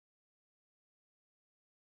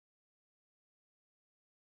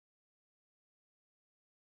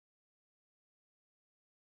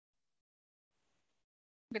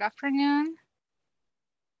Good afternoon.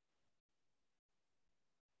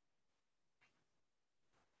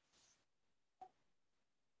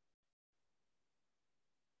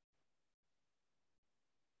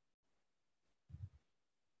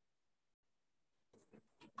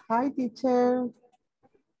 Hi, teacher.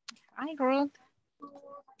 Hi, Ruth.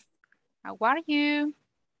 How are you?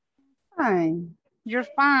 Fine. You're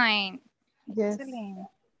fine. Yes. Excellent.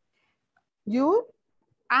 You?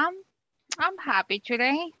 I'm happy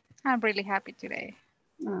today. I'm really happy today.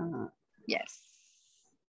 Uh, Yes.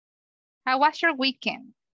 How was your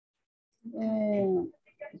weekend?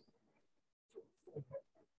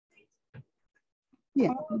 yeah,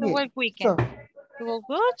 How was the bien. work So, weekend? You all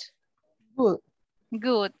good? good.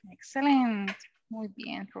 Good. Excellent. Muy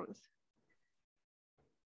bien, Ruth.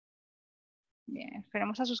 Bien,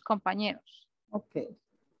 esperemos a sus compañeros. Okay.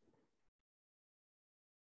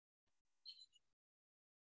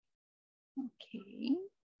 Okay.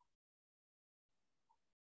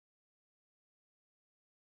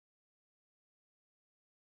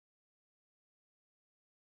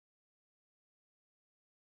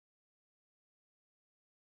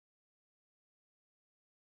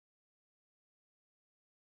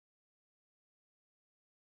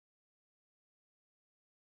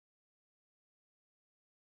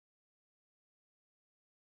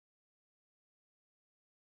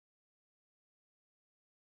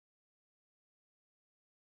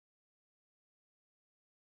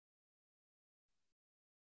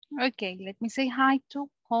 Okay, let me say hi to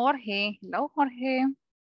Jorge. Hello, Jorge.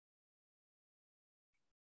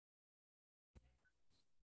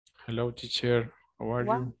 Hello, teacher. How are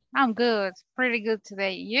Wow. you? I'm good. Pretty good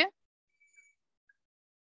today. You?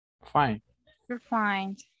 Fine. You're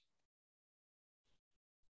fine.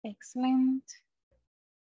 Excellent.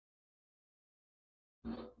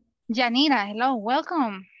 Janira, hello,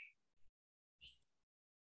 welcome.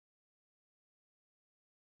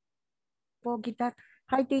 Pogita.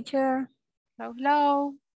 Hi, teacher. Hello,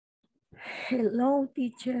 hello. Hello,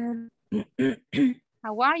 teacher.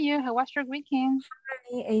 How are you? How was your weekend?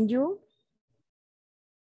 And you?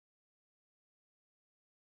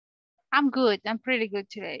 I'm good. I'm pretty good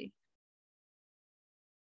today.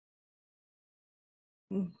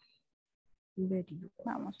 Very good.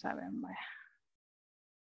 Vamos a ver.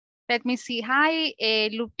 Let me see. Hi,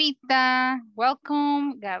 Lupita.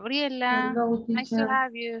 Welcome. Gabriela. Hello, Nice to teacher.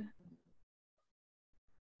 have you.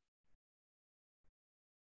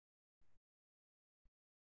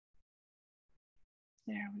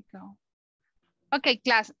 There we go. Okay,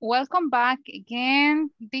 class. Welcome back again.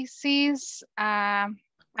 This is a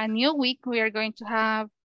new week. We are going to have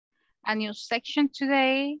a new section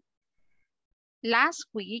today. Last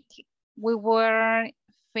week, we were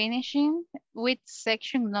finishing with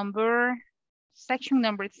section number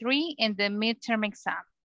 3 in the midterm exam.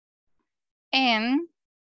 And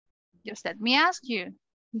just let me ask you,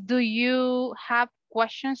 do you have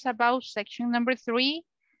questions about section number 3?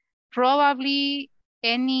 Probably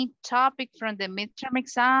any topic from the midterm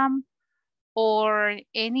exam or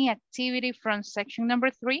any activity from section number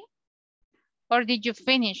 3? Or did you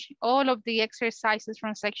finish all of the exercises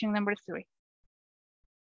from section number 3?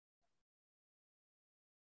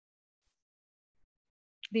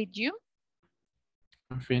 Did you?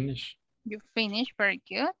 I'm finished. You finished, very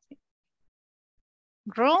good.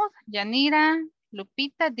 Ruth, Yanira,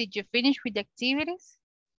 Lupita, did you finish with the activities?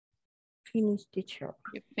 Finish, teacher.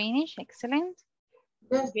 You finished, excellent.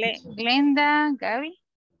 Yes, teacher. Glenda, Gabby,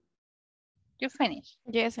 you finished.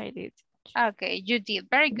 Yes, I did. Okay, you did,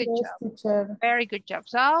 very good Yes, job. teacher. Very good job.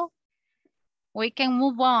 So we can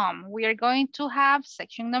move on. We are going to have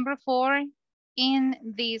section number 4 in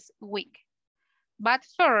this week. But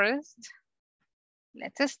first,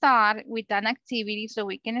 let's start with an activity so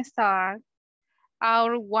we can start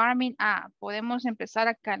our warming up. Podemos empezar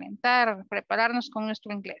a calentar, prepararnos con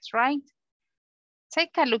nuestro inglés, right?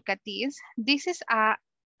 Take a look at this. This is an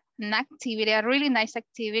activity, a really nice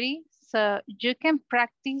activity. So you can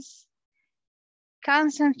practice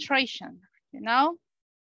concentration, you know?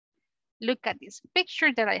 Look at this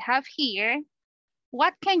picture that I have here.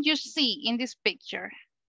 What can you see in this picture?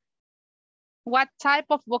 What type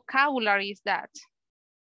of vocabulary is that?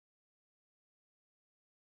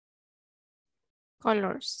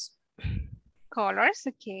 Colors. Colors,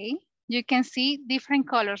 okay. You can see different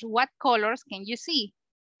colors. What colors can you see?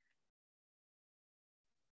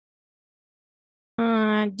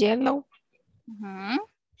 Yellow,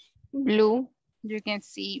 blue, You can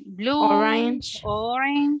see blue, orange,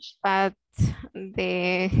 orange. but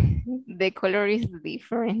the color is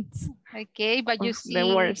different. Okay, but you Of see.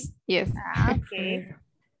 the words, yes. Okay.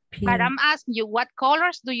 Pink. But I'm asking you, what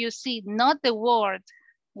colors do you see? Not the word.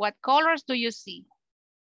 What colors do you see?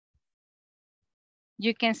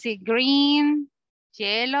 You can see green,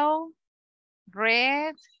 yellow,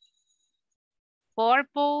 red,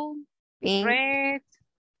 purple, Pink, red,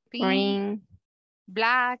 pink, green,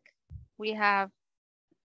 black. We have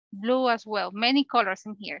blue as well. Many colors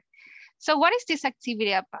in here. So what is this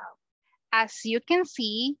activity about? As you can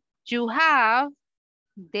see, you have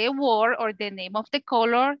the word or the name of the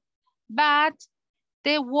color, but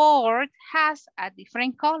the word has a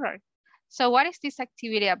different color. So what is this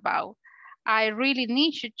activity about? I really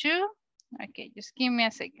need you to, okay, just give me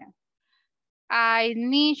a second. I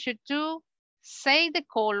need you to say the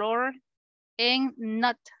color and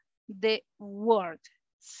not the word.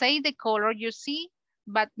 Say the color you see,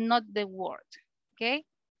 but not the word, okay?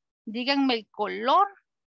 Díganme el color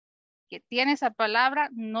que tiene esa palabra,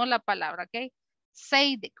 no la palabra, okay?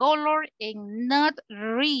 Say the color and not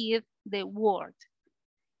read the word.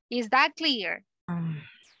 Is that clear?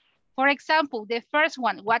 For example, the first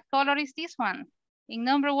one, what color is this one? In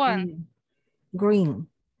number one, Green.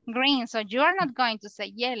 green. So you are not going to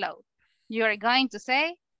say yellow. You are going to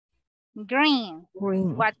say green.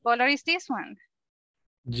 Green. What color is this one?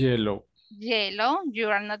 Yellow. Yellow. You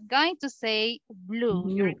are not going to say blue.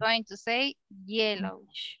 You're Blue. going to say yellow.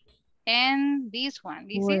 And this one,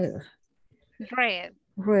 this Red. is red.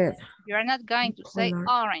 Red. You are not going to say Color.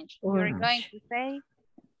 orange. You're going to say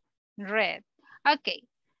red. Okay,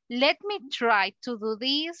 let me try to do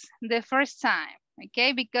this the first time,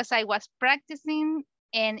 okay? Because I was practicing,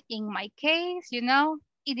 and in my case, you know,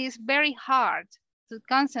 it is very hard to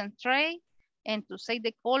concentrate and to say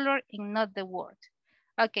the color and not the word.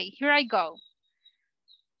 Okay, here I go.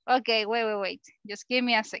 Okay, wait. Just give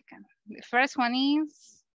me a second. The first one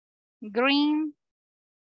is green,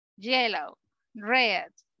 yellow, red,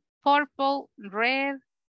 purple, red,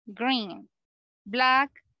 green, black,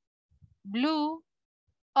 blue,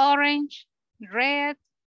 orange, red,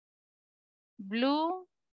 blue,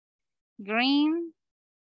 green,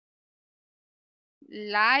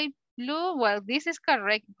 light blue. Well, this is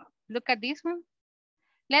correct. Look at this one.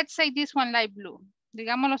 Let's say this one light blue.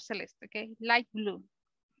 Digámoslo celeste, okay? Light blue.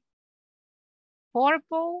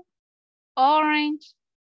 Purple, orange,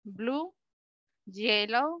 blue,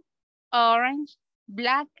 yellow, orange,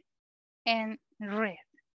 black, and red,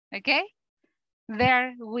 okay?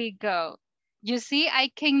 There we go. You see, I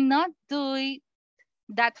cannot do it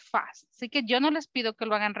that fast. Así que yo no les pido que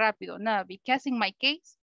lo hagan rápido. No, because in my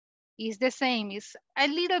case, it's the same. It's a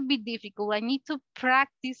little bit difficult. I need to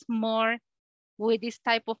practice more with this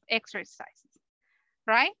type of exercises,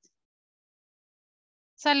 right?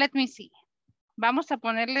 So let me see. Vamos a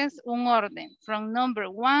ponerles un orden from number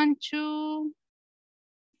 1 to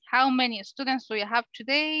how many students do you have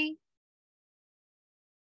today?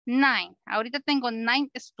 9. Ahorita tengo 9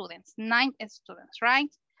 students, right?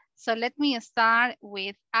 So let me start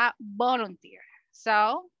with a volunteer.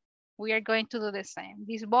 So we are going to do the same.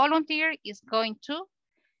 This volunteer is going to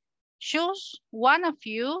choose one of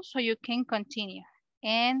you so you can continue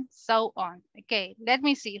and so on. Okay, let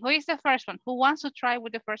me see. Who is the first one? Who wants to try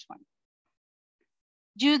with the first one?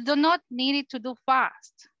 You do not need it to do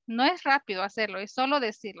fast. No es rápido hacerlo, es solo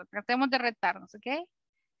decirlo. Tratemos de retarnos, okay?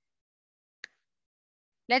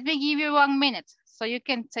 Let me give you 1 minute so you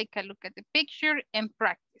can take a look at the picture and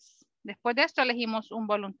practice. Después de esto elegimos un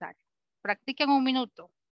voluntario. Practiquen 1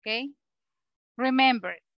 minuto, okay?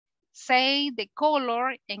 Remember, say the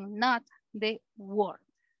color and not the word.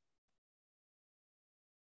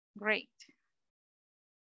 Great.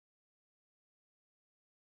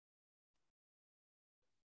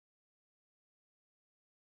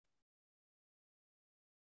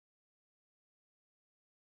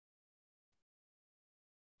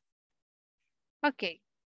 Okay.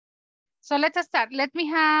 So let's start. Let me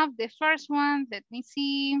have the first one. Let me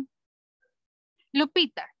see.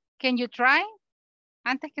 Lupita, can you try?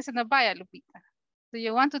 Antes que se nos vaya, Lupita. Do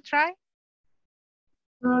you want to try?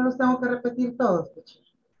 No los tengo que repetir todos.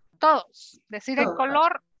 Todos. Decir el Todos.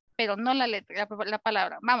 color, pero no la letra, la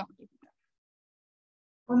palabra. Vamos.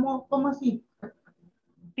 ¿Cómo así?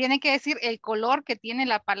 Tiene que decir el color que tiene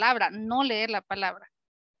la palabra, no leer la palabra.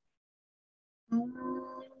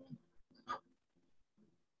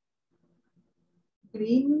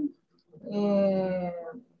 Green,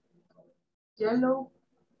 yellow,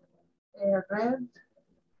 red,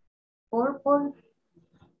 purple,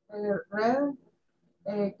 red,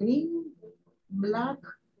 green, black,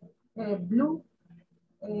 blue,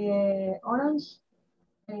 orange,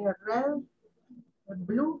 red,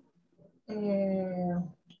 blue,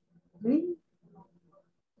 green.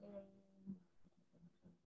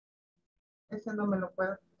 Ese no me lo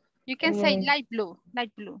puedo. You can say light blue,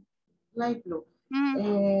 light blue. Light blue.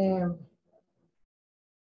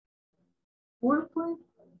 Purple,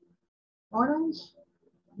 orange,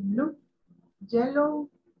 blue, yellow,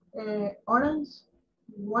 orange,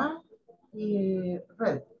 white, y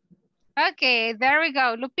red. Okay, there we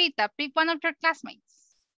go. Lupita, pick one of your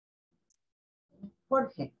classmates.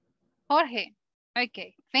 Jorge. Jorge.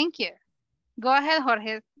 Okay, thank you. Go ahead,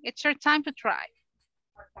 Jorge. It's your time to try.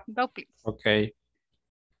 Go, please. Okay.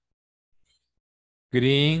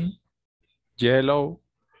 Green, yellow,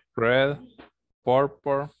 red,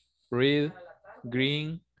 purple, red,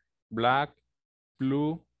 green, black,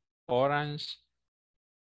 blue, orange,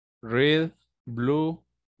 red, blue,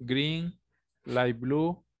 green, light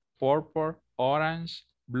blue, purple, orange,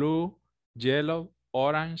 blue, yellow,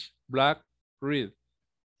 orange, black, red.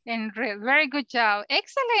 And red. Very good job.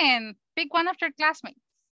 Excellent. Pick one of your classmates.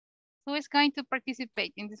 Who is going to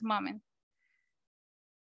participate in this moment?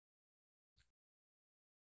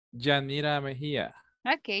 Yanira Mejía.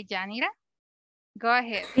 Okay, Janira. Go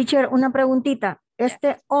ahead. Teacher, una preguntita.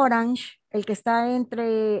 Este orange, el que está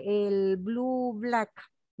entre el blue black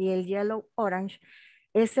y el yellow orange,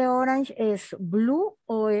 ¿ese orange es blue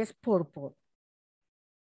o es purple?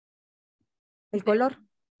 ¿El color?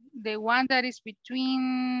 The one that is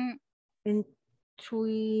between En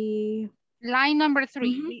three. line number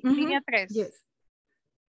 3, línea 3. Yes.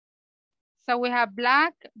 So we have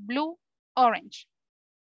black, blue, orange.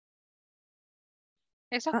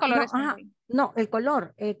 Esos colores son muy- No, el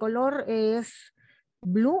color. ¿El color es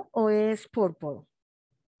blue o es purple?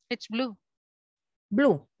 It's blue.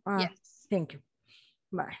 Blue. Yes. Thank you.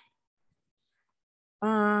 Bye.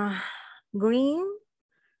 Green,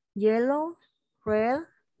 yellow, red,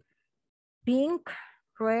 pink,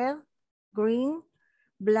 red, green,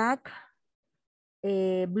 black,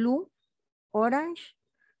 blue, orange,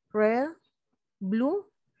 red,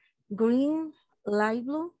 blue, green, light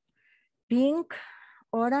blue, pink,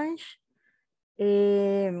 orange,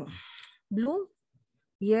 blue,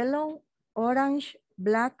 yellow, orange,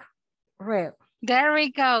 black, red. There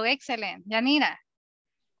we go. Excellent. Yanira,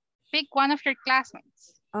 pick one of your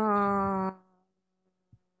classmates.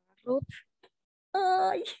 Ruth.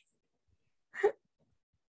 Ay.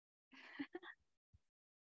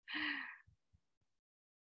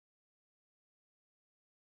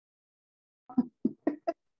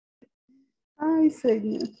 Ay,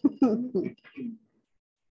 señor.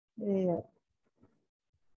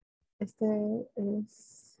 Este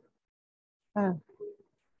es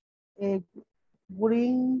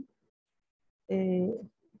green,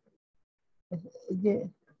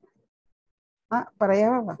 para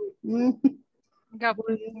allá va. Go.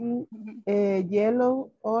 Green,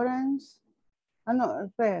 yellow, orange,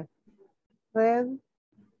 no, red,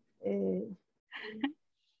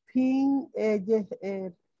 pink, red,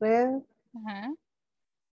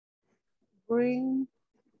 green,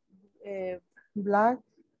 black,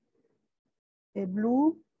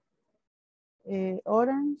 blue,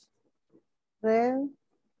 orange, red,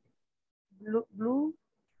 blue,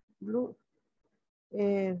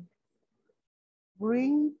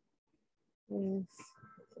 green,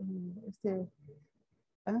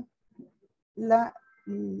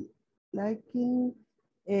 liking,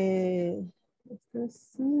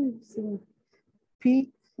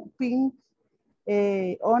 pink,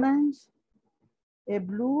 orange,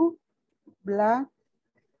 blue, black,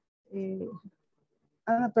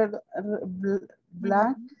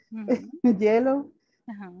 black, yellow,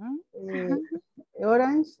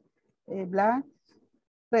 orange, black,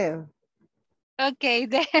 red. Okay,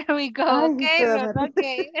 there we go. Ay, Okay, Ruth,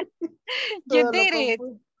 okay. You did it.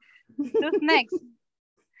 Who's next?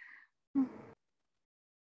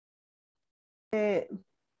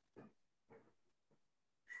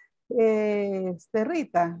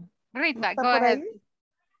 Rita. Rita, ¿Está go por ahead. ahí?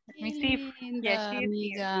 Let me see. Yes, she is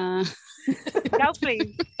here. Amiga. Go,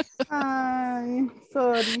 please. Ay,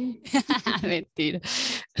 sorry. Mentira.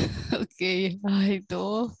 Okay. I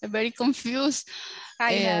know. I'm very confused.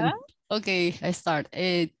 I know. Okay, I start.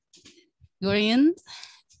 Green,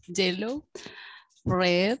 yellow,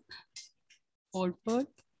 red, purple,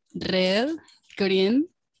 red, green,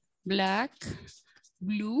 black,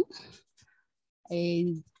 blue,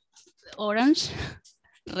 orange,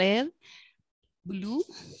 red, blue,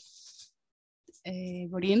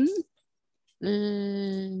 green,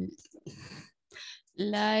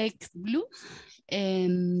 like blue,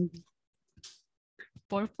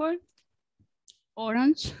 purple,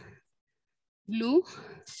 orange, blue.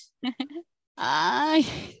 Ay.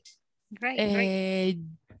 Great.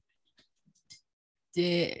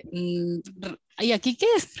 ¿Y aquí qué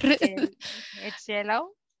es? It's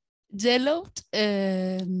yellow. Yellow,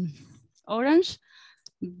 orange,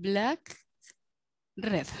 black,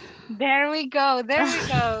 red. There we go. There we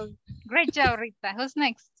go. Great job, Rita. Who's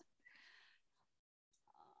next?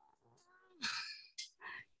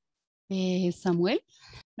 Samuel.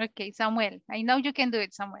 Okay, Samuel. I know you can do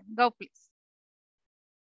it, Samuel. Go, please.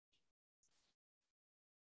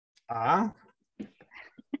 Ah,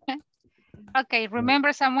 Okay,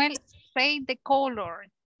 remember, Samuel, say the color,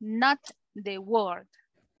 not the word.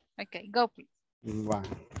 Okay, go, please. Va.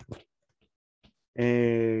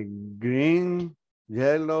 Green,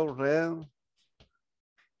 yellow, red,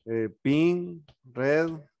 pink,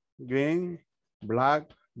 red, green, black,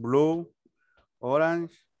 blue,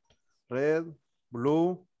 orange, red,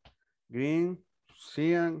 blue, green,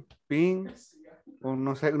 cyan, pink, o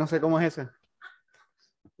no sé cómo es ese.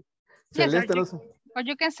 Yes, Celeste, no sé. or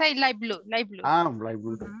you can say light blue, light blue. Ah, light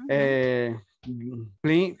blue.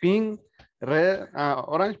 Pink, red,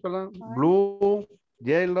 orange, perdón, blue,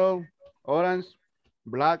 yellow, orange,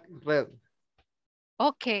 black, red.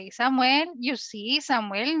 Ok, Samuel, you see,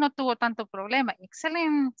 Samuel no tuvo tanto problema.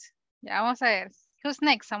 Excelente. Ya vamos a ver. Who's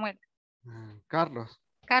next, Samuel? Carlos.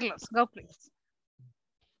 Carlos, go please.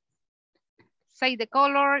 Say the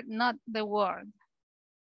color, not the word.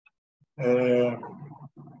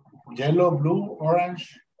 yellow, blue,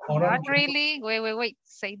 orange, Not orange. really. Wait.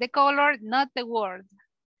 Say the color, not the word.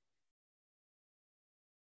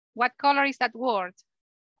 What color is that word?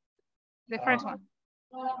 The first one.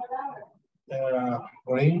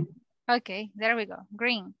 Green. Okay, there we go.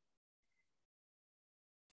 Green.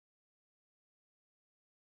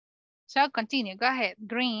 So continue. Go ahead.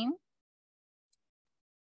 Green.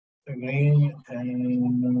 Green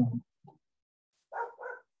and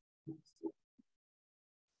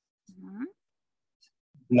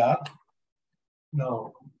black.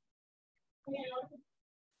 No.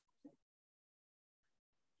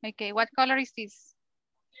 Okay, what color is this?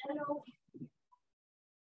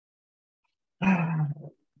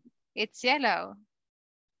 It's yellow.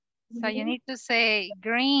 So you need to say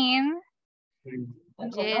green,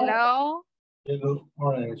 yellow, Yellow,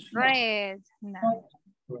 orange. red. No,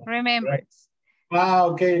 remember. Ah,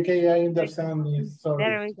 okay, I understand. Sorry.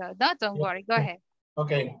 There we go. Don't worry. Go ahead.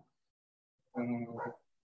 Okay.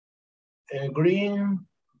 Green,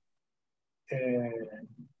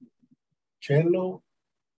 yellow,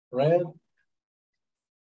 red,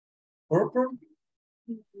 purple,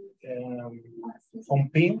 from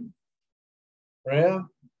pink, red,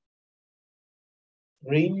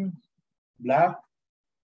 green, black,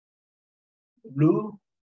 blue,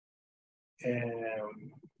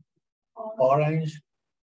 orange,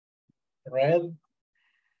 red,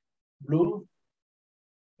 blue,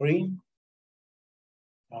 green.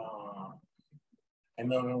 I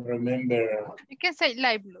don't remember. You can say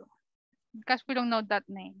light blue because we don't know that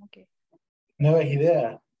name. Okay. Nueva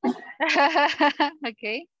idea.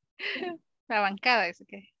 Okay. La bancada is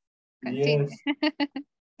okay. Continue.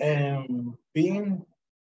 Yes. Pink,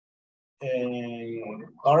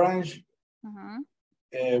 orange,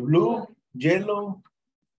 blue, yellow,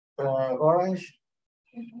 orange,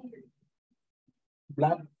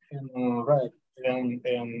 black, and red,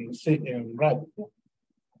 and red.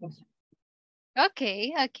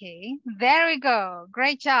 Okay. There we go.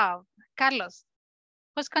 Great job. Carlos,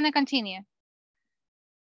 who's going to continue?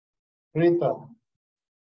 Rita.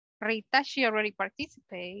 Rita, she already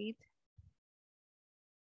participated.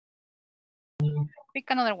 Pick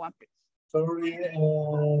another one, please. Sorry,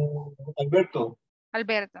 Alberto.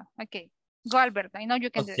 Alberto, okay. Go, Alberto. I know you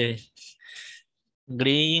can do it.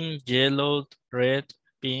 Green, yellow, red,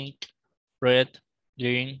 pink, red,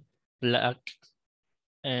 green, black,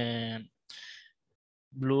 and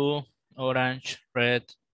blue, orange, red,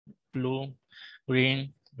 blue,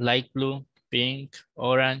 green, light blue, pink,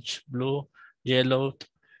 orange, blue, yellow,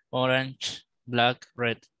 orange, black,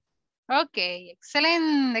 red. Okay,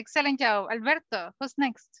 excellent job. Alberto, who's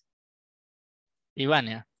next?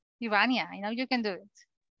 Ivania. Ivania, I know you can do it.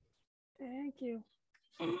 Thank you.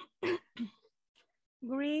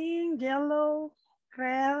 Green, yellow,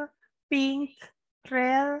 red, pink,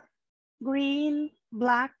 red, green,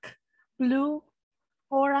 black, blue,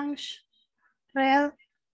 orange, red,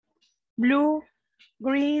 blue,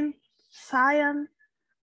 green, cyan,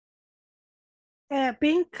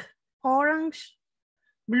 pink, orange,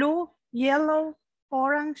 blue, yellow,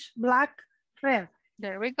 orange, black, red.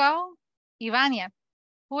 There we go. Ivania,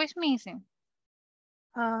 who is missing?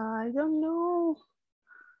 I don't know.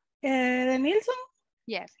 Nilsson?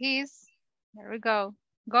 Yes, he is. There we go.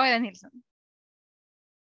 Go ahead, Nilsson.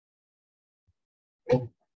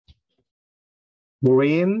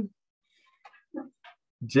 Green,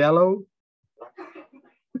 yellow,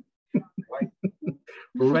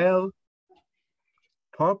 red,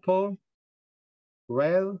 purple,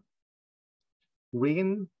 red,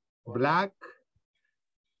 green, black,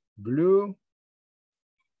 blue,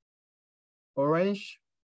 orange,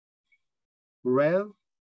 red,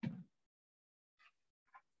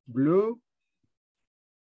 blue,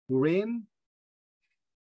 green,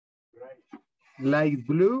 light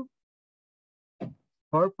blue,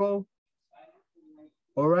 purple,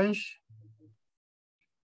 orange,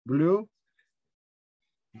 blue,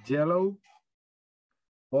 yellow,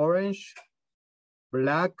 orange,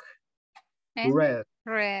 black, And red.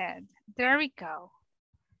 red. There we go.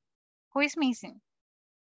 Who is missing?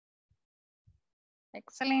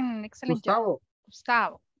 Excellent, excellent job. Gustavo.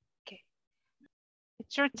 Gustavo. Okay.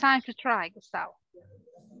 It's your time to try, Gustavo.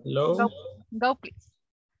 Hello. Go please.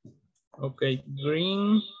 Okay,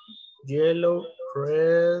 green, yellow,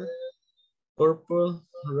 red, purple,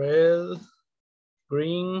 red,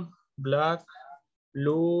 green, black,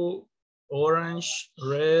 blue, orange,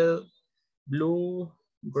 red, blue,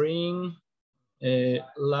 green,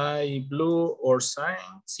 light blue or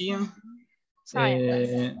cyan, Cyan.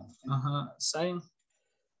 cyan,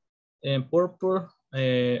 and purple,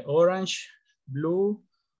 orange, blue,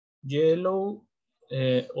 yellow,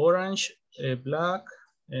 orange, black,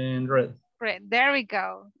 and red. Red. There we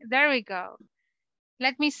go. There we go.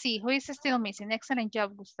 Let me see who is still missing. Excellent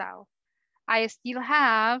job, Gustavo. I still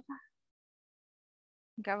have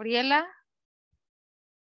Gabriela,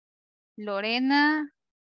 Lorena,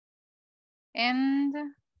 and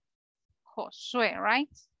Josue, right?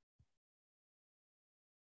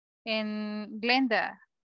 And Glenda,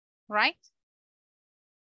 right?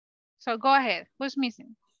 So go ahead. Who's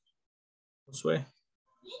missing? Josue.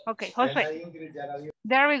 Okay, Josue.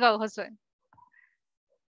 There we go, Josue.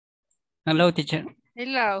 Hello, teacher.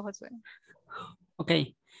 Hello, Josue.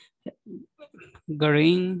 Okay.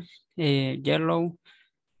 Green, yellow,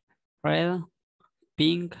 red,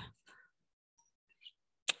 pink,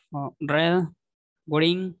 red,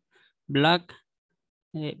 green, black,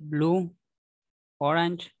 blue,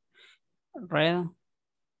 orange, red,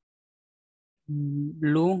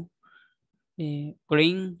 blue,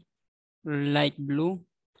 green, light blue,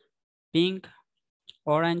 pink,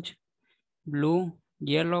 orange, blue,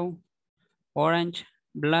 yellow, orange,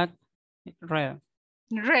 black, red.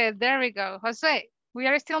 Red, there we go. Jose, we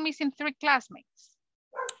are still missing 3 classmates.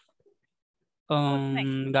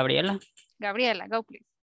 Gabriela. Gabriela, go please.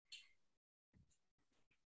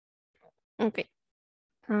 Okay.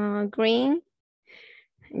 Green,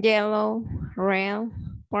 yellow, red,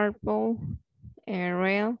 purple,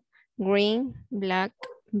 red, green, black,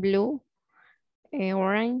 blue,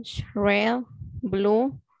 orange, red,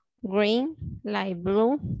 blue, green, light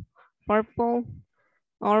blue, purple,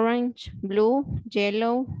 orange, blue,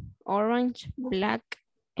 yellow, orange, black,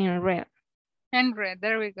 and red. And red,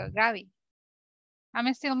 there we go. Gabi.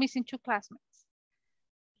 I'm still missing 2 classmates.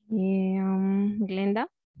 Glenda.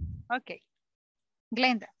 Okay.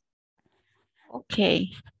 Glenda. Okay.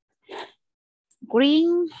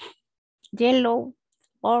 Green, yellow,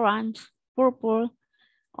 orange, purple,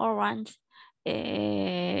 orange,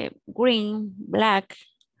 green, black,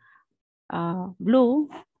 blue,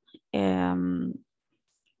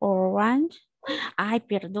 orange. Ay,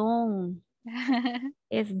 perdón.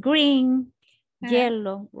 Es green,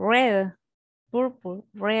 yellow, red, purple,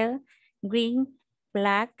 red, green,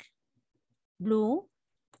 black, blue,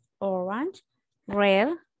 orange,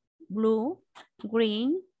 red, blue,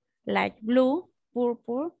 green, light blue,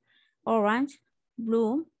 purple, orange,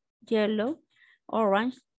 blue, yellow,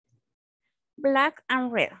 orange, black,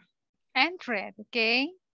 and red. And red, okay.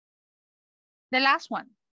 The last one.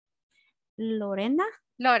 Lorena.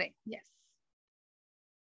 Lore, yes.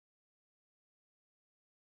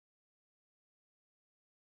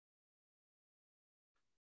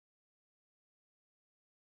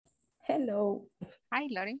 Hello. Hi,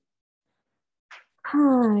 Lore.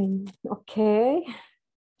 Hi, okay.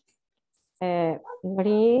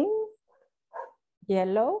 Green,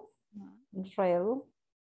 yellow, red,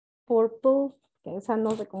 purple, que esa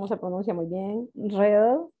no sé cómo se pronuncia muy bien,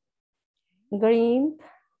 red, green,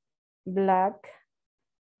 black,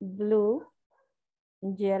 blue,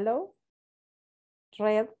 yellow,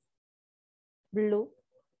 red, blue,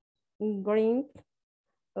 green,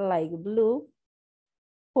 light blue,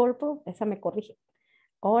 purple, esa me corrige,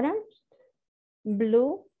 orange,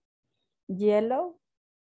 blue, yellow,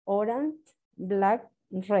 orange, black,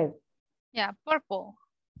 red. Yeah, purple.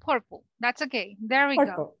 Purple. That's okay. There we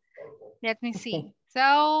Purple. go. Let me see.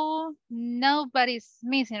 So nobody's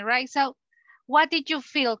missing, right? So what did you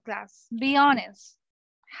feel, class? Be honest.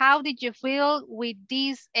 How did you feel with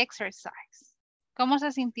this exercise? ¿Cómo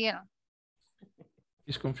se sintieron?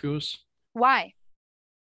 He's confused. Why?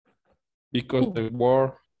 Because the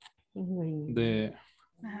word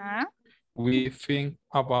Uh-huh. we think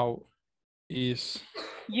about is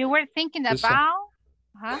You were thinking the same,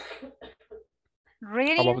 about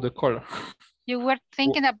reading? about the color. You were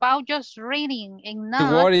thinking about just reading and The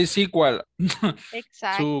not. word is equal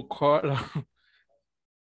Exactly. to color.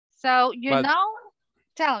 So, you But know,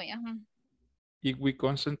 tell me. if we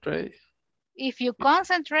concentrate, If you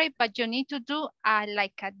concentrate, but you need to do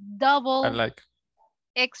like a double I like.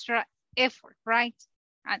 extra effort, right?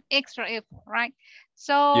 An extra effort, right?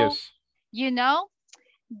 So, Yes. you know,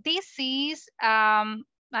 this is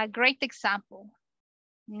a great example.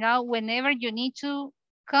 You know, whenever you need to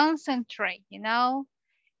concentrate, you know,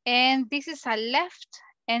 and this is a left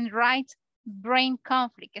and right brain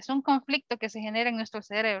conflict. Es un conflicto que se genera en nuestro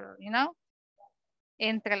cerebro, you know,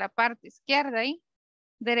 entre la parte izquierda y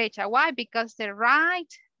derecha. Why? Because the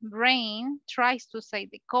right brain tries to say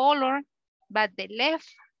the color, but the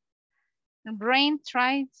left brain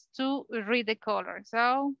tries to read the color.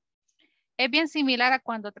 So, es bien similar a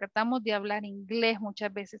cuando tratamos de hablar inglés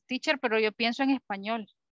muchas veces. Teacher, pero yo pienso en español.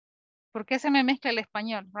 ¿Por qué se me mezcla el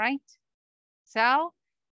español, right? So,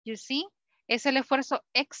 you see, es el esfuerzo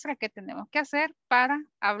extra que tenemos que hacer para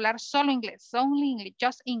hablar solo inglés. Only English,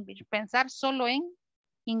 just English. Pensar solo en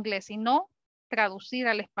inglés y no traducir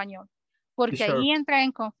al español. Porque Sure. ahí entra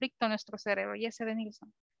en conflicto nuestro cerebro. Yes,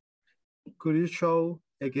 Denilson. Could you show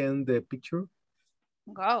again the picture?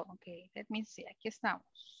 Go, okay. Let me see. Aquí estamos.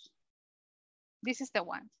 This is the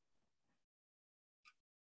one.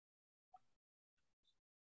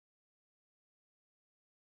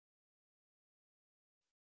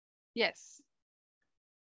 Yes.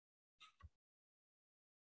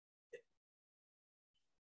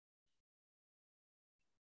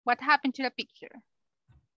 What happened to the picture?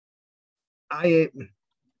 I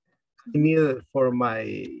need it for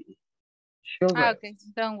my children. Okay,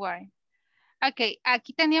 don't worry. Ok,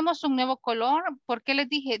 aquí teníamos un nuevo color. ¿Por qué les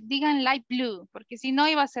dije? Digan light blue, porque si no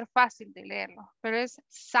iba a ser fácil de leerlo. Pero es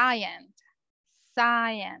cyan.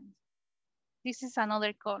 Cyan. This is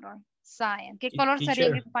another color. Cyan. ¿Qué color sería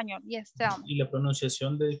en español? Yes, tell me. ¿Y la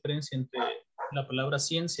pronunciación de diferencia entre la palabra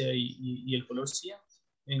ciencia y el color cian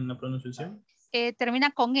en la pronunciación?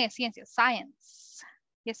 Termina con E, ciencia, science.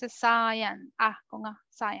 Y ese es cyan. Ah, con A,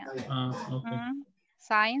 cyan. Ah, ok.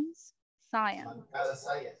 Science, cyan.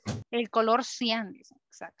 El color cian, dicen,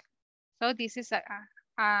 exactly. So this is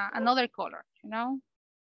another color, you know.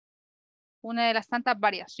 Una de las tantas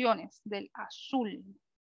variaciones del azul.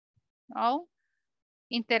 ¿No?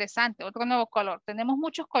 Interesante, otro nuevo color. Tenemos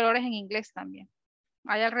muchos colores en inglés también.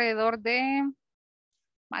 Hay alrededor de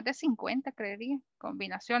más de 50, creería,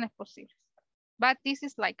 combinaciones posibles. But this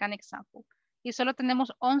is like an example. Y solo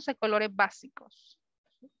tenemos 11 colores básicos.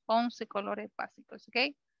 11 colores básicos,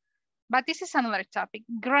 ¿ok? But this is another topic.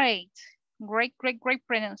 Great. Great, great, great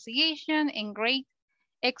pronunciation and great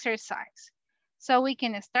exercise. So we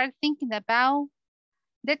can start thinking about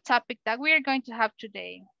the topic that we are going to have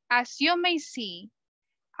today. As you may see,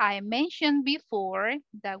 I mentioned before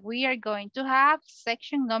that we are going to have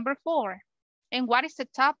section number 4. And what is the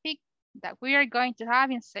topic that we are going to have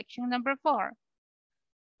in section number 4?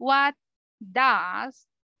 What does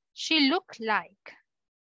she look like?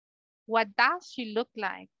 What does she look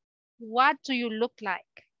like? What do you look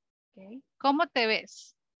like? Okay. ¿Cómo te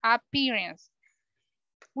ves? Appearance.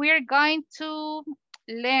 We are going to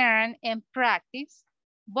learn and practice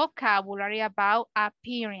vocabulary about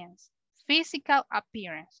appearance. Physical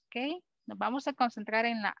appearance, ¿ok? Nos vamos a concentrar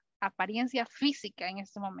en la apariencia física en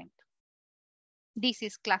este momento. This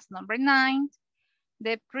is class number 9,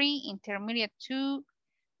 the pre-intermediate 2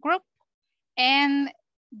 group, and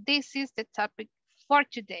this is the topic for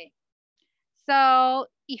today. So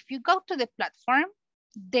if you go to the platform,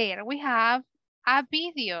 there we have a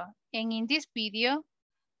video, and in this video,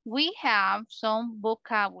 we have some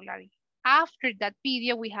vocabulary. After that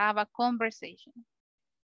video, we have a conversation.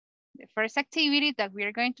 The first activity that we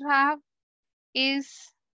are going to have is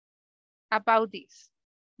about this.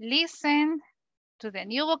 Listen to the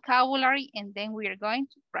new vocabulary and then we are going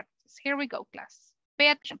to practice. Here we go, class. Pay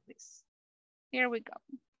attention, please. Here we go.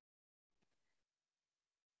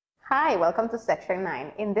 Hi, welcome to section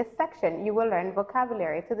 9. In this section, you will learn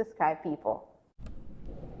vocabulary to describe people.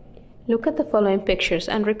 Look at the following pictures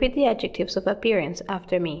and repeat the adjectives of appearance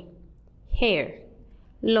after me. Hair,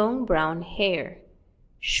 long brown hair.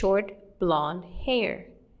 Short blonde hair,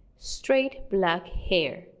 straight black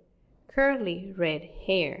hair, curly red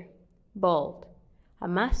hair, bald, a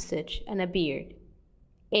mustache and a beard.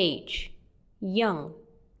 Age, young,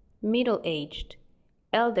 middle-aged,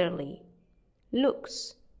 elderly.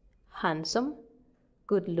 Looks, handsome,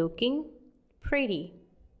 good-looking, pretty.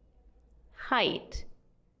 height,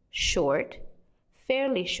 short,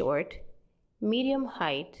 fairly short, medium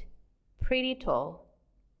height, pretty tall,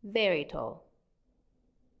 very tall.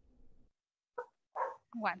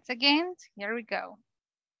 Once again, here we go.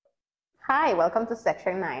 Hi, welcome to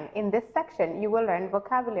section 9. In this section, you will learn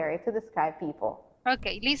vocabulary to describe people.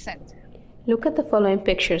 Okay, listen. Look at the following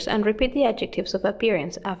pictures and repeat the adjectives of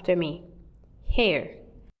appearance after me. Hair.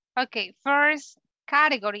 Okay, first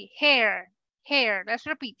category, hair. Hair, let's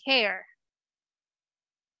repeat, hair.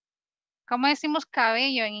 ¿Cómo decimos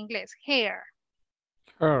cabello en inglés? Hair.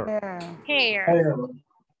 Hair. Hair.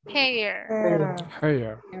 Hair.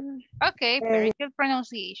 Hair. Okay, very good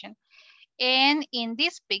pronunciation. And in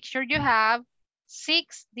this picture, you have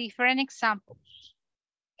 6 different examples.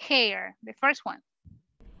 Hair, the first one.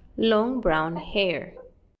 Long brown hair.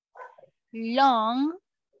 Long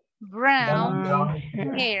brown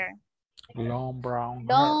hair. Long brown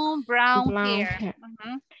hair. Long brown hair. hair.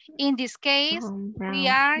 In this case, we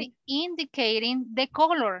are indicating the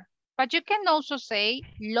color, but you can also say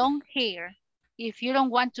long hair. If you don't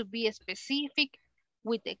want to be specific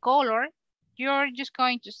with the color, you're just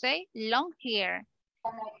going to say long hair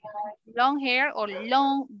or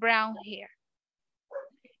long brown hair.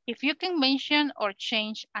 If you can mention or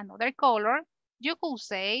change another color, you could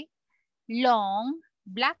say long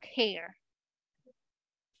black hair.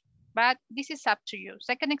 But this is up to you.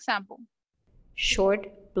 Second example. Short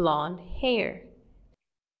blonde hair.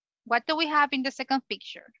 What do we have in the second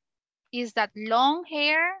picture? Is that long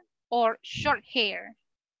hair or short hair?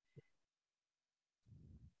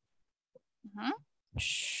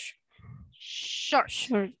 Short.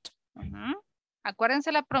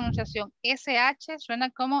 Acuérdense la pronunciación. SH suena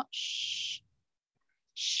como sh.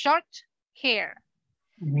 Short hair.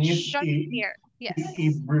 Short hair. Yes.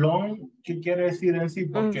 Y blonde, ¿qué quiere decir en sí?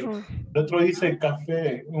 Porque el otro dice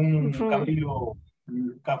café, un cabello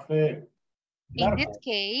café largo. In this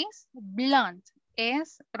case, blonde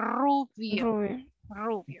es rubio.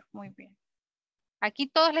 Rubio, muy bien. Aquí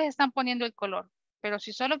todos les están poniendo el color, pero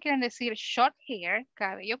si solo quieren decir short hair,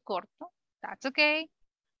 cabello corto, that's okay.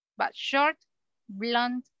 But short,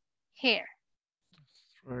 blonde hair.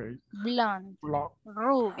 Straight. Blonde,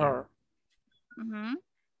 rubio.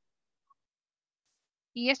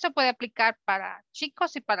 Y esto puede aplicar para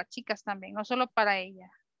chicos y para chicas también, no solo para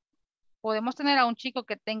ella. Podemos tener a un chico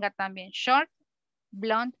que tenga también short,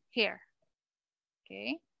 blonde hair.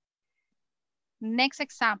 Okay. Next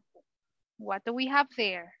example. What do we have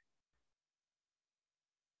there?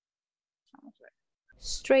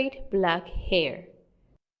 Straight black hair.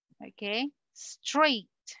 Okay. Straight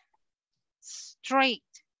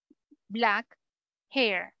black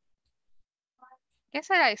hair. ¿Qué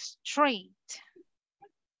será straight?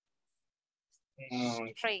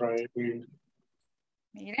 Straight.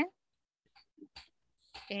 Miren.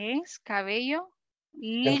 Es cabello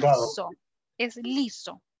liso. Es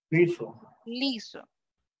liso. Liso.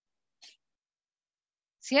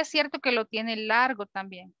 Sí es cierto que lo tiene largo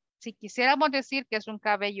también. Si quisiéramos decir que es un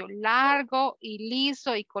cabello largo y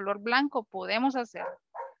liso y color blanco, podemos hacerlo.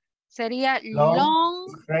 Sería long,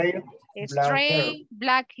 straight,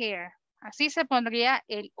 black hair. Así se pondría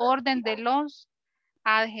el orden de los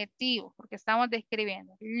adjetivos, porque estamos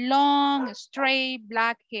describiendo. Long, straight,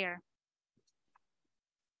 black hair.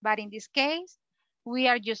 But in this case, we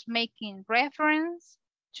are just making reference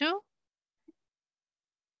to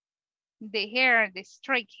the hair, the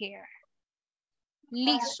straight hair.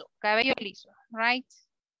 Liso, cabello liso, right?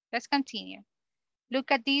 Let's continue.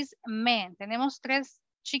 Look at these men. Tenemos 3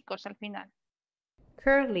 chicos al final.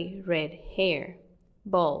 Curly red hair.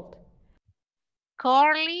 Bald.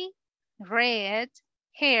 Curly red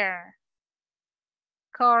hair.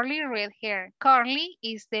 Curly red hair. Curly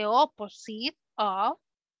is the opposite of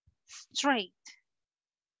straight.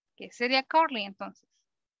 ¿Qué sería curly entonces?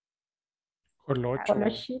 Colocho.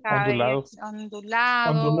 Ondulado.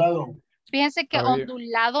 Ondulado. Fíjense que Cabello.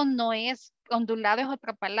 ondulado es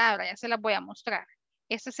otra palabra, ya se las voy a mostrar.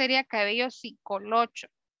 Este sería cabello sí, colocho.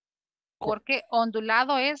 Porque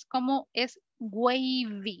ondulado es como, es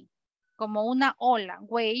wavy, como una ola.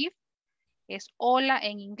 Wave es ola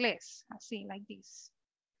en inglés, así, like this.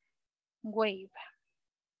 Wave.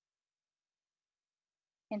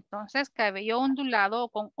 Entonces, cabello ondulado o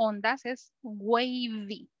con ondas es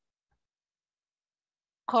wavy.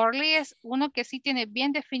 Curly es uno que sí tiene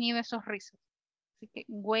bien definido esos rizos. Así que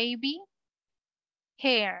wavy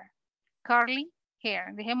hair, curly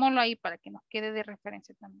hair. Dejémoslo ahí para que nos quede de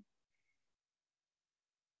referencia también.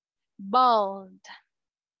 Bald,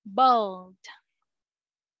 bald.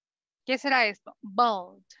 ¿Qué será esto?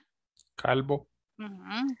 Bald. Calvo.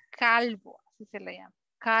 Calvo, así se le llama.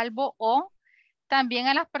 Calvo o También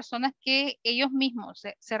a las personas que ellos mismos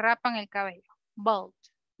se rapan el cabello. Bald.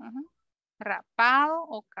 Rapado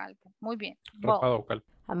o calvo. Muy bien. Bald. Rapado o calvo.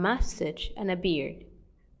 A mustache and a beard.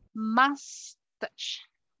 Mustache.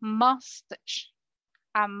 Mustache.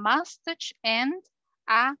 A mustache and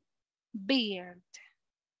a beard.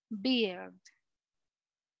 Beard.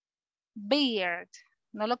 Beard.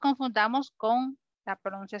 No lo confundamos con la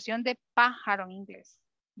pronunciación de pájaro en inglés.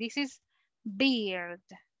 This is beard.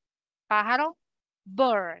 Pájaro,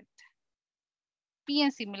 bird.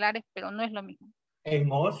 Bien similares, pero no es lo mismo.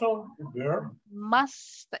 En oso, bird.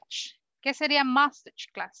 Mustache. ¿Qué sería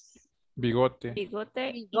mustache, class? Bigote.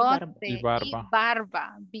 Bigote, Bigote y barba. y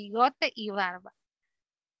barba. Bigote y barba.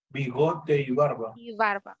 Bigote y barba. Y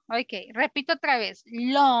barba. Ok, repito otra vez.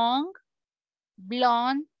 Long,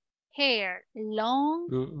 blonde hair. Long,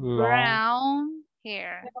 brown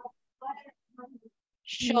hair.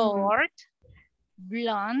 Short,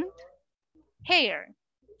 blonde hair.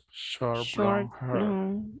 Short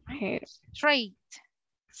Blonde hair. Straight.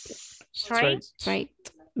 Straight.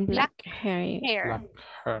 Black hair. Black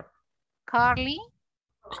hair. Curly.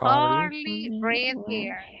 Curly red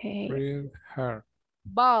hair. Red hair.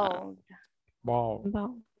 Bald. Bald.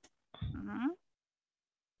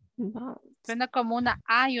 Suena como una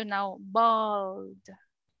A y una O. Bald.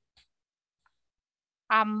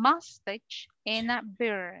 A mustache and a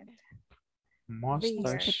beard.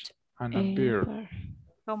 Mustache and a beard.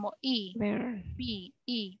 Como I. P,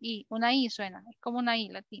 I. Una I suena. Es como una I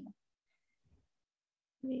latina.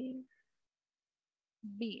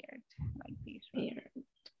 Beard. Like this. Beard.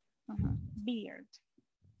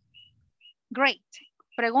 Great.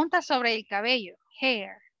 Pregunta sobre el cabello.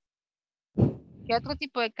 Hair. ¿Qué otro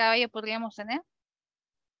tipo de cabello podríamos tener?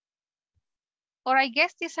 Or I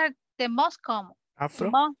guess these are the most common.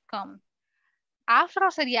 Afro. Most common.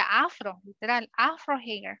 Afro sería afro, literal. Afro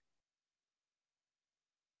hair.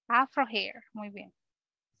 Afro hair. Muy bien.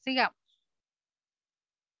 Sigamos.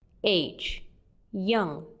 Age.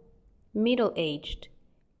 Young. Middle-aged.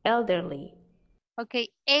 Elderly. Ok,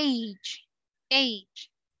 age.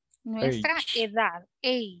 Age. Nuestra edad.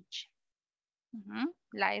 Age.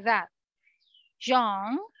 La edad.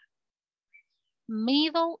 Young.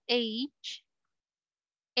 Middle age.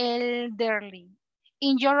 Elderly.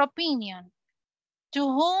 In your opinion, to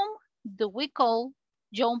whom do we call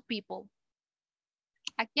young people?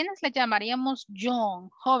 ¿A quiénes le llamaríamos young,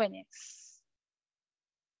 jóvenes?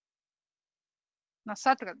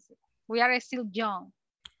 Nosotros. We are still young.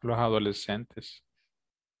 Los adolescentes.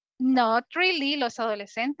 Not really. Los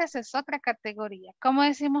adolescentes es otra categoría. ¿Cómo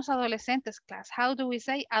decimos adolescentes, class? How do we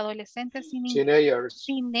say adolescentes in English? Teenagers.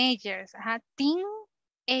 Teenagers. Ajá.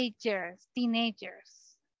 Teenagers.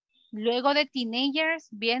 Teenagers. Luego de teenagers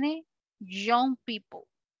viene young people.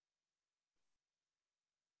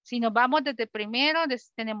 Si nos vamos desde primero,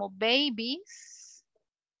 tenemos babies.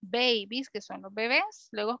 Babies, que son los bebés.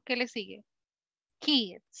 Luego, ¿qué le sigue?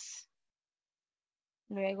 Kids.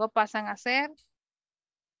 Luego pasan a ser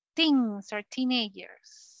teens or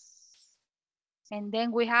teenagers. And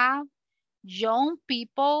then we have young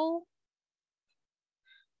people.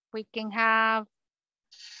 We can have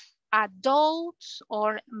adults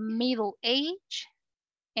or middle age.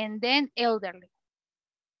 And then elderly.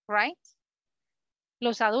 Right?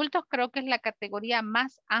 Los adultos creo que es la categoría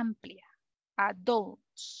más amplia.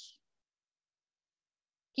 Adults.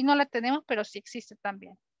 Aquí no la tenemos, pero sí existe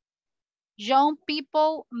también. Young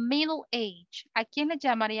people, middle age. ¿A quién le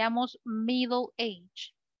llamaríamos middle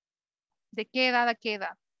age? ¿De qué edad a qué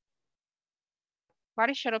edad? What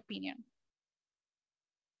is your opinion?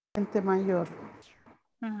 Gente mayor.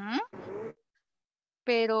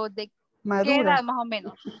 Pero ¿de Madura. qué edad más o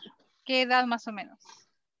menos? ¿Qué edad más o menos?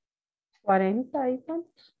 40 y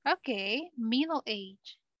tantos. Ok, middle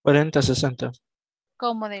age. 40, 60.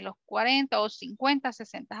 Como de los 40 o 50,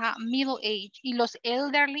 60. Ajá, middle age. Y los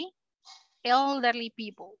elderly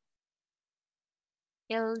people.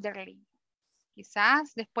 Elderly.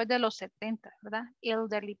 Quizás después de los 70, ¿verdad?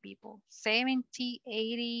 Elderly people. 70,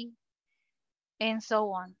 80, and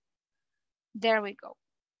so on. There we go.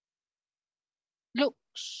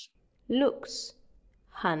 Looks. Looks.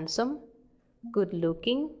 Handsome. Good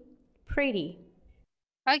looking. Pretty.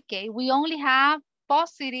 Okay, we only have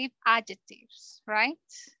positive adjectives, right?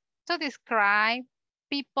 To describe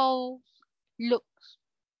people's looks.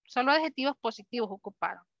 Solo adjetivos positivos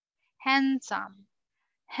ocuparon. Handsome.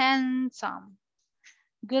 Handsome.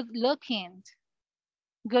 Good looking.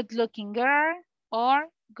 Good looking girl or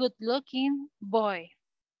good looking boy.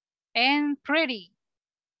 And pretty.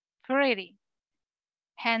 Pretty.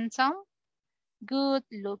 Handsome. Good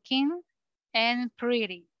looking and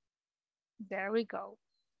pretty. There we go.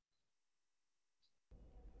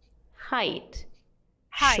 height,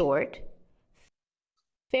 Height. short,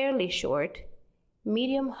 fairly short,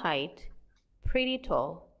 medium height, pretty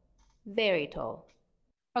tall, very tall.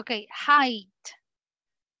 Ok, height.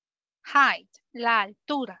 Height, la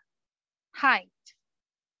altura. Height.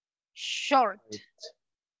 Short.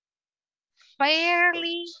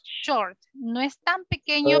 Fairly short. No es tan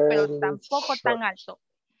pequeño, pero Fairly tampoco tan short. alto.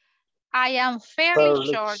 I am fairly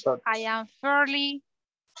Fairly short. short. I am fairly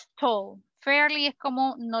tall. Fairly es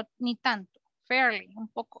como no, ni tanto. Fairly, un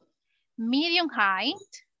poco. Medium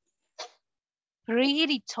height.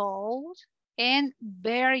 Pretty tall. And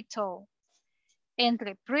very tall.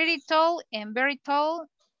 Entre pretty tall and very tall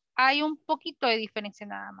hay un poquito de diferencia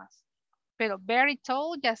nada más. Pero very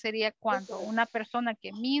tall ya sería cuando una persona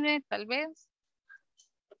que mide tal vez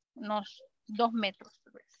unos 2 metros.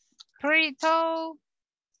 Tal vez. Pretty tall,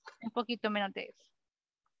 un poquito menos de eso.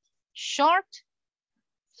 Short,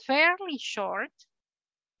 fairly short,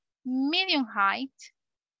 medium height,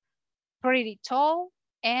 pretty tall,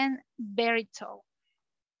 and very tall.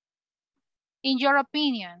 In your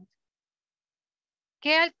opinion,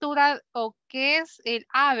 ¿qué altura o qué es el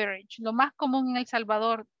average? Lo más común en El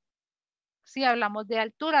Salvador, si hablamos de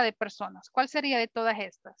altura de personas, ¿cuál sería de todas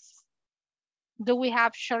estas? Do we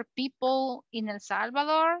have short people in El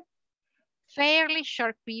Salvador? Fairly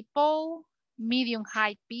short people, medium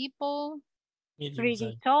height people,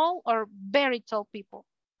 pretty tall, or very tall people?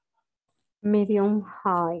 Medium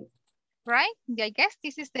height. Right? I guess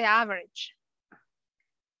this is the average.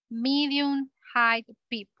 Medium height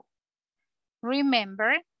people.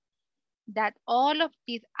 Remember that all of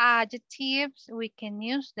these adjectives, we can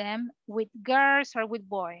use them with girls or with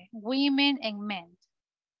boys, women and men.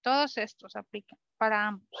 Todos estos aplican para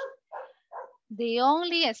ambos. The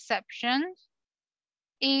only exception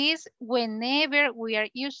is whenever we are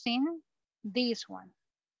using this one,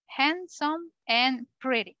 handsome and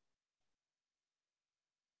pretty.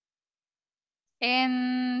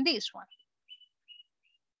 And this one.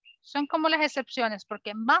 Son como las excepciones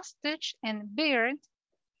porque mustache and beard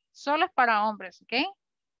solo es para hombres, ¿ok?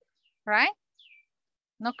 Right?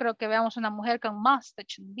 No creo que veamos una mujer con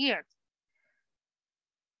mustache and beard.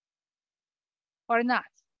 Or not.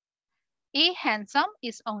 Y handsome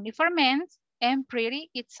is only for men and pretty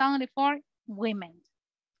it's only for women.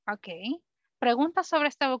 Ok. Preguntas sobre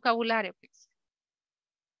este vocabulario, please.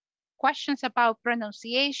 Questions about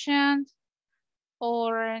pronunciation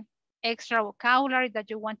or extra vocabulary that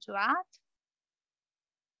you want to add?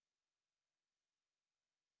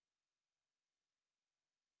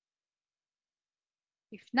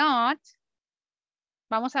 If not,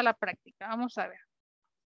 vamos a la práctica. Vamos a ver.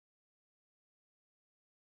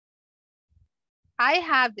 I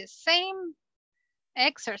have the same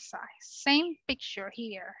exercise, same picture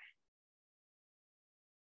here.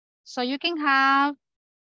 So you can have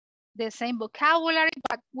the same vocabulary,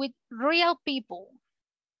 but with real people.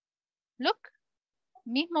 Look,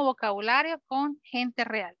 mismo vocabulario con gente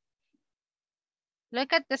real.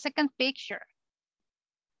 Look at the second picture.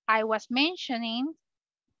 I was mentioning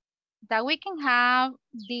that we can have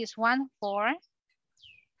this one for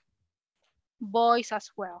boys as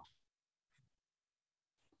well.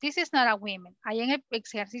 This is not a woman. Ahí en el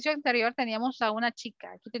ejercicio anterior teníamos a una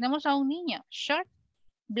chica. Aquí tenemos a un niño. Short,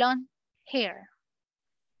 blonde hair.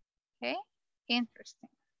 Okay, interesting.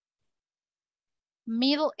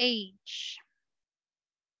 Middle age.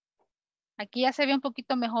 Aquí ya se ve un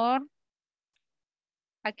poquito mejor.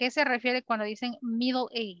 ¿A qué se refiere cuando dicen middle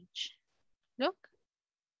age? Look.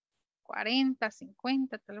 40,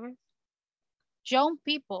 50 tal vez. Young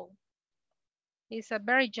people. It's a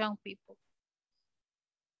very young people.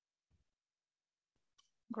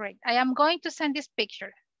 Great. I am going to send this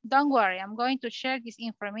picture. Don't worry. I'm going to share this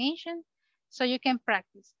information so you can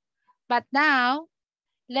practice. But now,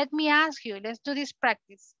 let me ask you, let's do this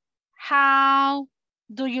practice. How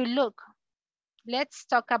do you look? Let's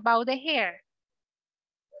talk about the hair.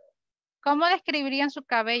 ¿Cómo describirían su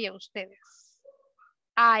cabello ustedes?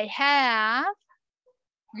 I have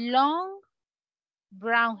long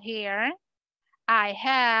brown hair. I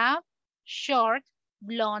have short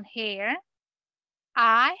blonde hair.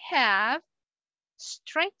 I have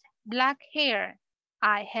straight black hair.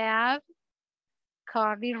 I have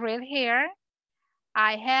curly red hair.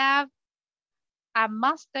 I have a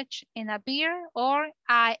mustache and a beard, or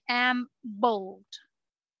I am bald.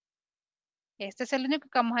 Este es el único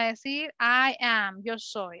que vamos a decir. I am, yo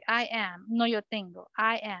soy. I am, no yo tengo.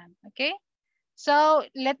 I am, okay? So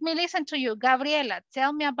let me listen to you. Gabriela,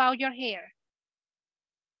 tell me about your hair.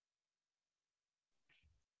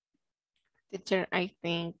 Teacher, I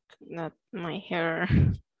think that my hair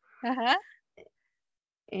Uh-huh.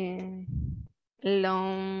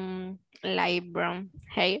 Long, light brown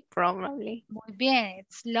hair, probably. Muy bien.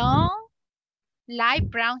 It's long, light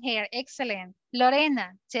brown hair. Excellent.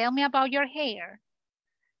 Lorena, tell me about your hair.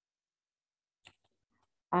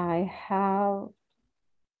 I have,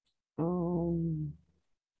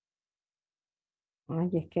 ay,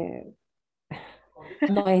 es que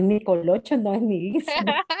no es ni colocho, no es ni liso,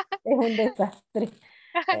 es un desastre.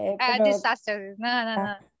 Pero Disaster. No, no,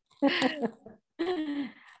 no.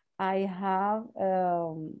 I have,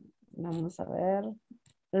 vamos a ver,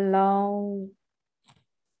 long,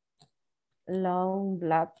 long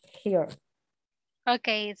black hair.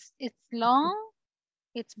 Okay, it's long,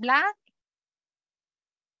 it's black.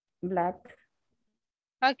 Black.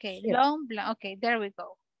 Okay, hair. long black. Okay, there we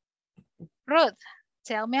go. Ruth,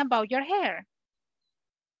 tell me about your hair.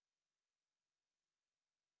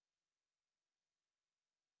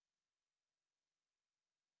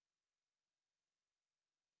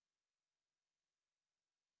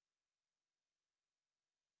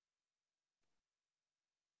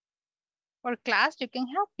 Or class, you can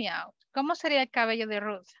help me out. ¿Cómo sería el cabello de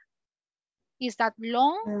Ruth? Is that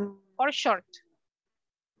long or short?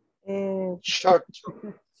 Short.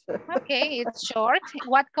 Okay, it's short.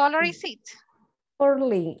 What color is it?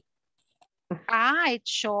 Curly. It's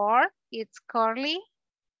short. It's curly.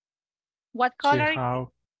 What She color? have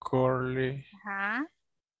curly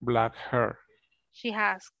black hair. She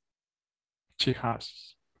has. She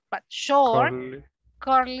has But short, curly.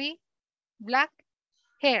 curly, black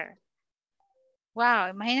hair. Wow,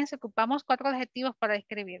 imagínense, ocupamos 4 adjetivos para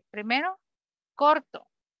describir. Primero, corto.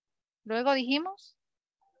 Luego dijimos,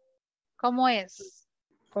 ¿cómo es?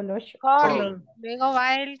 Color. Curly. Luego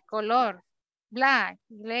va el color. Black.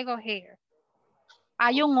 Y luego hair.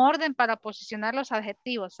 Hay un orden para posicionar los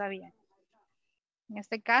adjetivos, ¿sabían? En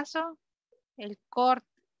este caso, el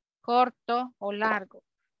corto o largo.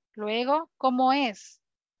 Luego, ¿cómo es?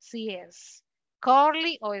 Si es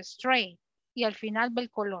curly o straight. Y al final va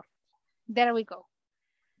el color. There we go.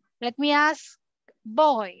 Let me ask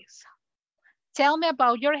boys. Tell me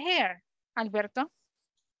about your hair, Alberto.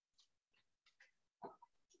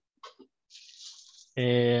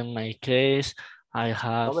 In my case, I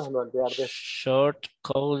have short,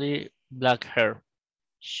 curly, black hair.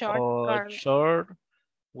 Short, Or curly. short,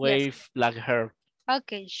 wave, black hair.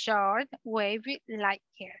 Okay, short, wavy, light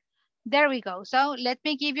hair. There we go. So let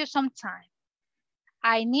me give you some time.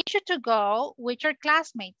 I need you to go with your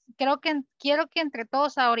classmates. Quiero que entre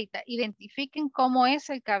todos ahorita identifiquen cómo es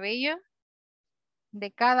el cabello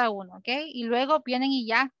de cada uno, ¿ok? Y luego vienen y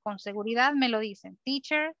ya con seguridad me lo dicen.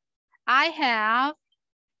 Teacher, I have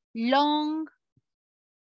long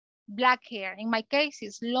black hair. In my case,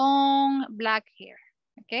 it's long black hair,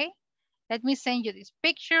 ¿ok? Let me send you this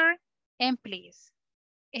picture and please.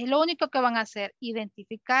 Es lo único que van a hacer,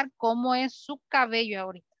 identificar cómo es su cabello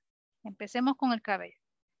ahorita. Empecemos con el cabello.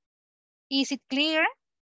 Is it clear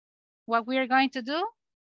what we are going to do?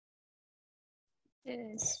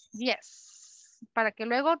 Yes. Para que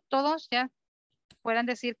luego todos ya puedan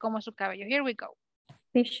decir cómo es su cabello. Here we go.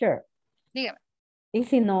 T-shirt. Dígame. Y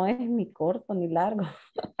si no es ni corto ni largo.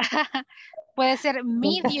 Puede ser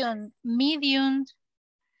medium. Medium.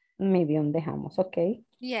 Medium dejamos, ok.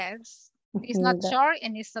 Yes. It's not short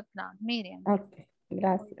and it's not long. Medium. Ok,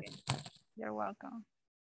 gracias. You're welcome.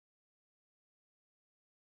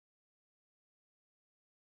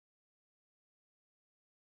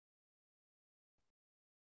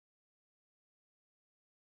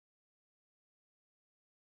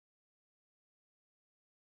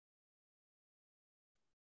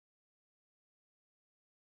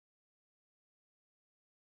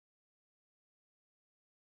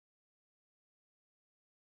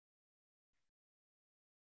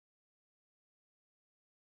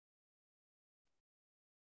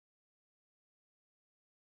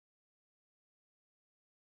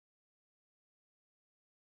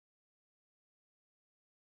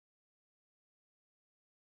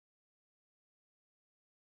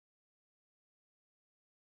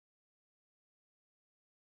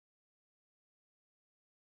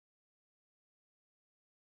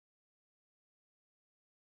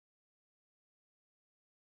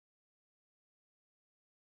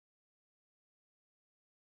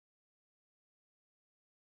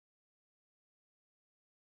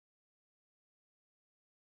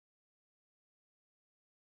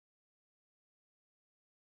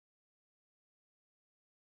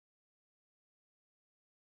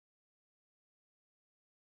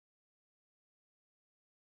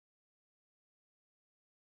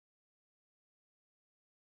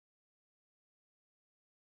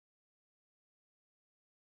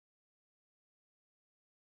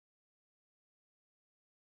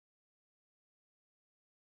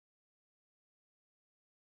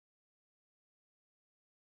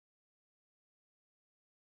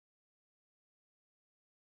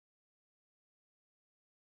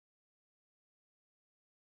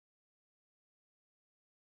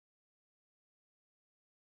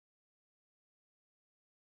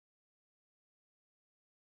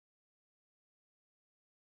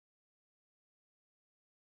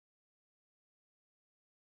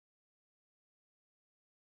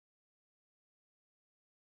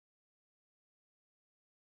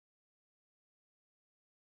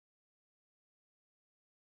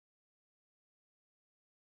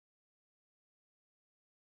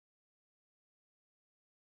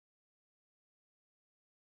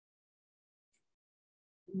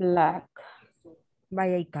 Black.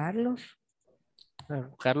 Vaya, y Carlos.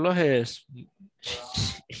 Carlos es,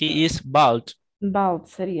 he is bald. Bald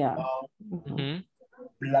sería. Ujú.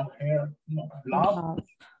 Black hair. No, black. Bald.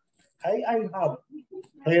 I have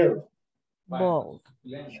hair. Bald.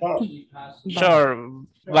 Short. Sure,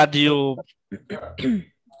 but you,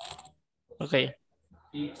 okay,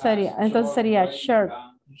 Sería, entonces sería short.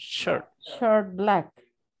 sure. Short black.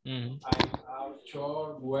 Mm.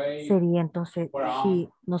 Sería entonces,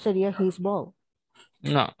 no sería his bald.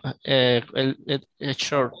 No, el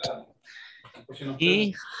short.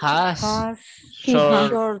 He has Has short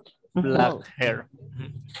short black bald. hair.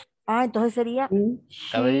 Ah, entonces sería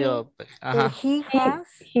Cabello, ajá. He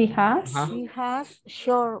has. Ajá. he has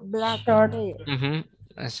short black Short. hair. Ujú,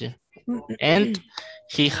 así. And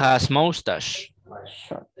he has mustache.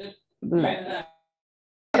 Short black.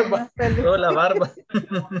 Barba. Oh, la barba.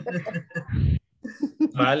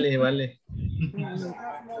 Vale, vale.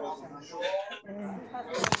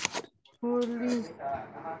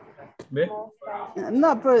 ¿Ve?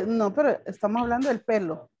 No, pero estamos hablando del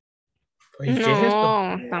pelo. Oye, ¿qué es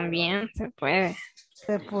esto? No, también se puede.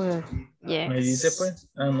 Se puede. Me dice Yes. pues,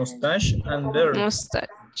 a mustache and there.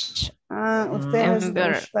 Mustache. Ah, usted es And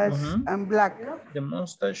better. mustache and black. The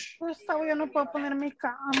mustache. Gustavo, yo no puedo poner mi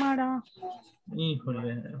cámara.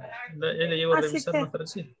 Híjole. Ya le llevo a Así revisar que- más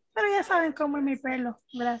tardecito. Pero ya saben cómo es mi pelo.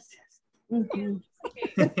 Gracias.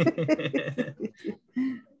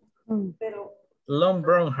 Long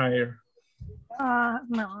brown hair. Ah,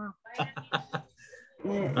 no.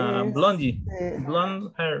 Blondie.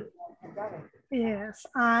 Blonde hair. Yes,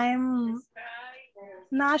 I'm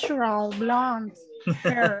natural blonde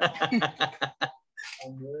hair.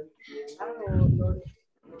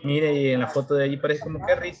 Mire, y en la foto de allí parece como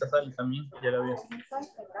que Rita sale también. Ya la vi así.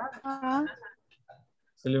 Ah,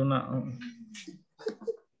 Sale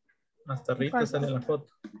hasta Rita sale en la foto.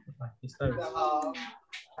 Aquí está.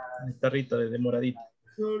 Esta Rita de moradita.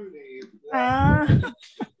 ah,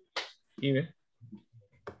 Y ve.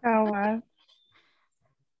 cabal.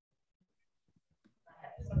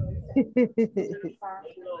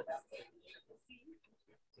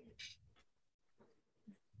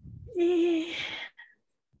 Y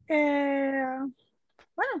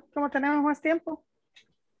bueno, como tenemos más tiempo,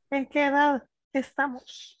 ¿en qué edad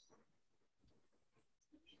estamos?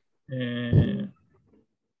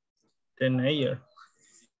 Teenager.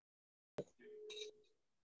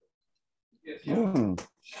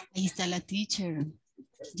 Ahí está la teacher.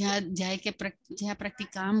 Ya hay que ya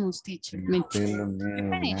practicamos, teacher. Mentira.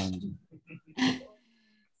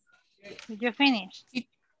 Did you finish? See,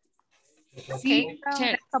 Okay,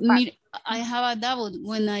 teacher, let's go back. I have a doubt.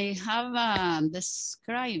 When I have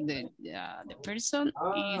described the person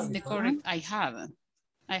is the correct I have.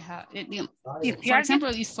 If you For are example,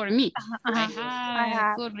 it's for me. I I have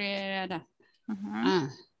have. correct.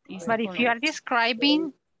 But if you are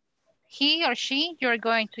describing he or she, you're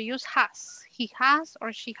going to use has. He has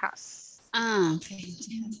or she has. Okay.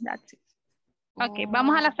 That's it. Okay,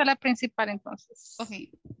 vamos a la sala principal entonces. Okay.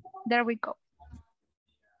 There we go.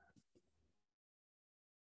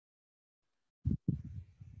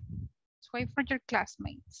 Let's wait for your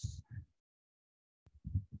classmates.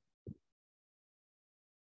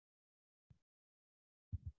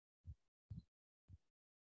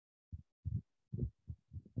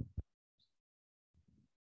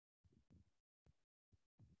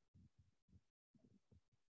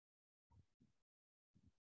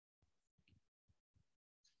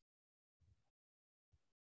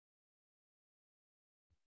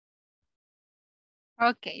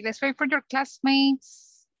 Okay, let's wait for your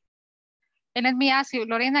classmates. And let me ask you,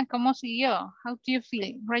 Lorena, ¿cómo siguió? How do you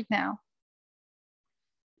feel right now?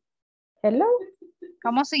 Hello.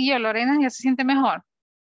 ¿Cómo siguió, Lorena? ¿Ya se siente mejor?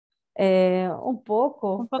 Un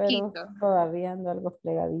poco, Un poquito. pero todavía ando algo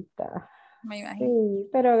plegadita. Me imagino. Sí,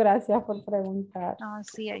 pero gracias por preguntar. No,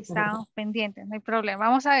 sí, ahí estamos pendientes, no hay problema.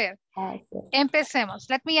 Vamos a ver. Empecemos.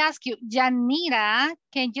 Let me ask you, Yanira,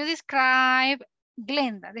 can you describe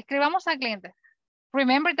Glenda? Describamos a Glenda.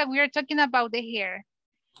 Remember that we are talking about the hair.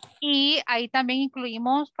 Y ahí también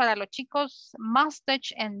incluimos para los chicos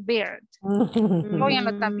mustache and beard.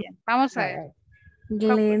 Incluyanlo también. Vamos a ver.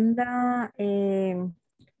 Glenda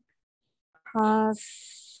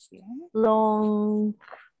has long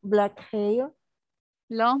black hair.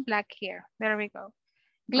 Long black hair. There we go.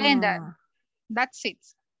 Glenda, that's it.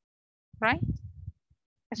 Right?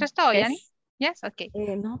 Eso es todo, Yanni? Yes, okay.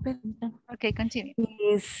 No, pero... Okay, continue.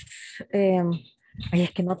 Ay,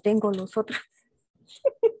 es que no tengo los otros.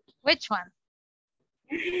 Which one?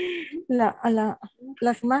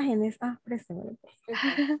 Las imágenes. Préstame.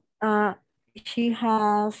 She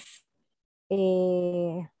has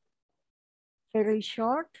very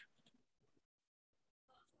short.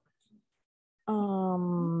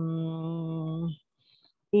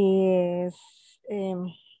 Is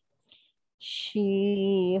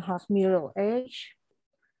she has middle age.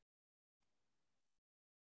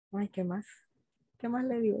 Ay, ¿qué más? ¿Qué más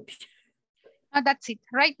le digo? Ah, that's it.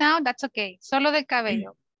 Right now, that's okay. Solo del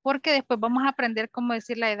cabello. Porque después vamos a aprender cómo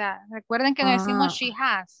decir la edad. Recuerden que no decimos she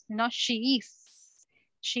has, no she is.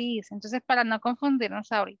 She is. Entonces, para no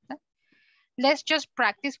confundirnos ahorita, let's just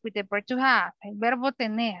practice with the verb to have. El verbo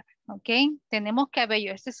tener, ¿ok? Tenemos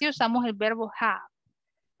cabello. Este sí usamos el verbo have.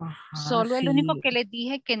 Solo el único que les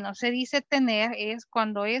dije que no se dice tener es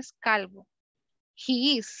cuando es calvo.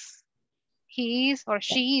 He is or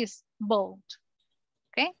she is bald.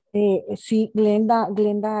 ¿Ok? Sí, Glenda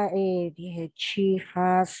dije, she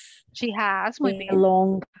has muy bien.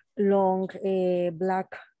 long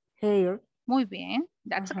black hair. Muy bien.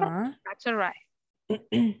 That's okay. That's all right.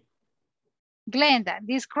 Glenda,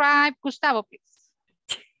 describe Gustavo, please.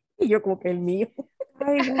 Y yo como que el mío.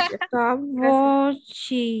 Ay, Gustavo,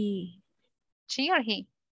 she. She or he?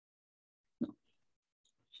 No.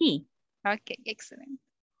 He. Okay, excellent.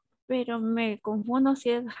 Pero me confundo si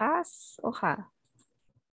es has o ha.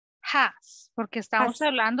 Has, porque estamos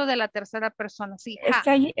hablando de la tercera persona. Sí, es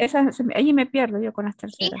que allí me pierdo yo con las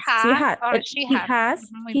terceras. He has, or she has.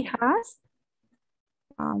 He has.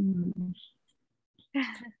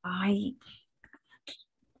 Ay.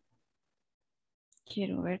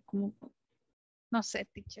 Quiero ver cómo. No sé,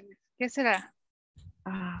 teacher. ¿Qué será?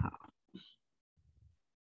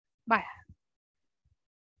 Vaya.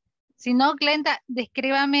 Si no, Glenda,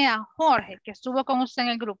 descríbame a Jorge, que estuvo con usted en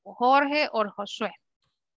el grupo. Jorge o Josué.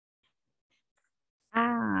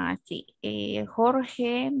 Sí.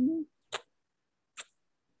 Jorge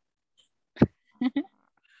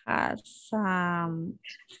has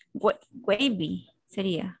wavy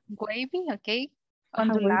sería. Wavy, ok.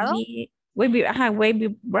 Ondulado. Wavy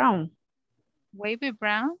brown. Wavy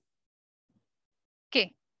brown.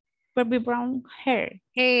 ¿Qué? Wavy brown hair.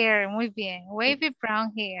 Hair, muy bien. Wavy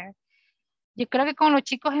brown hair. Yo creo que con los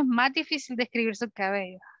chicos es más difícil describir su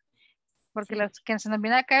cabello. Porque los que se nos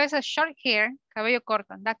viene a la cabeza es short hair, cabello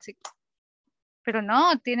corto, that's it. Pero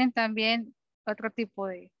no, tienen también otro tipo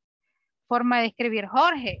de forma de escribir.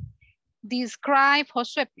 Jorge, describe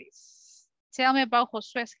Josué, please. Tell me about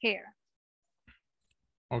Josué's hair.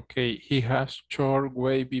 Okay, he has short,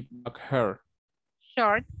 wavy black hair.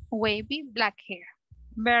 Short, wavy, black hair.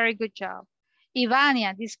 Very good job.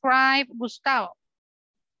 Ivania, describe Gustavo.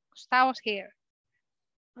 Gustavo's hair.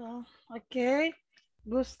 Okay.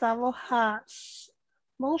 Gustavo has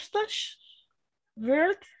mustache,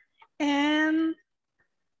 beard, and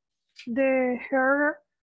the hair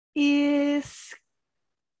is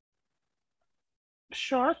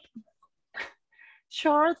short,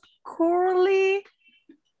 curly,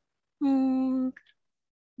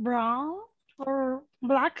 brown or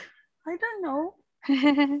black. I don't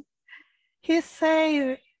know. His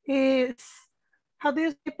hair is, how do you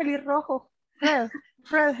say pelirrojo? Red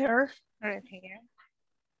hair. Red hair.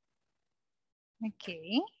 Ok.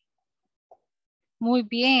 Muy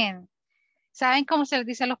bien. ¿Saben cómo se les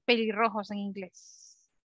dice a los pelirrojos en inglés?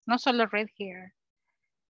 No solo red hair.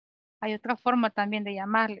 Hay otra forma también de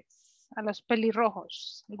llamarles a los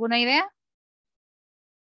pelirrojos. ¿Alguna idea?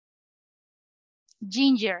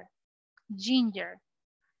 Ginger. Ginger.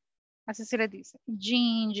 Así se les dice.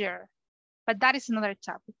 Ginger. But that is another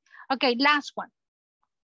topic. Okay, last one.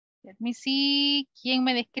 Let me see. ¿Quién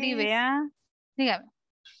me describe? Dígame.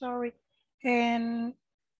 Sorry. And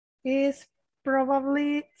is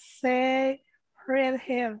probably say red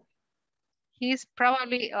hair. He's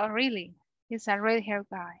probably, oh really, he's a red hair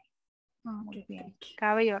guy. Muy bien.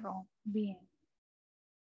 Cabello rojo. Bien.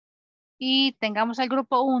 Y tengamos al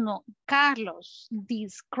grupo 1. Carlos,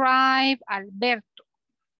 describe Alberto.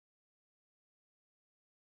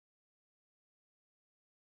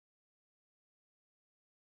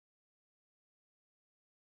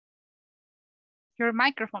 Your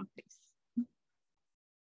microphone, please.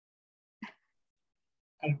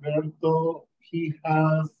 Alberto, he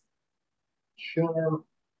has short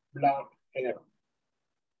black hair.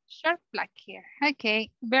 Short black hair.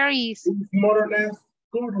 Okay, very easy. It's more or less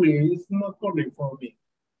curly. It's not curly for me.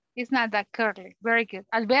 It's not that curly. Very good.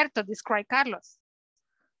 Alberto, describe Carlos.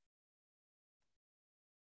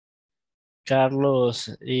 Carlos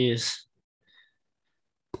is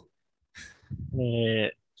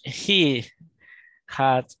he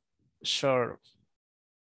had short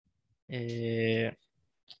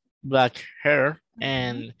black hair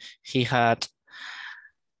and he had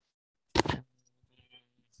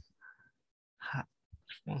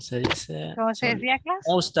 ¿Cómo se dice? ¿Cómo se decía,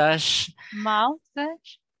 clase? Mustache.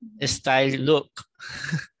 Mustache. Style look.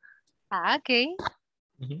 Ah, ok.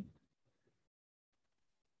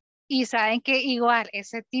 Y saben que igual,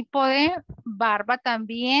 ese tipo de barba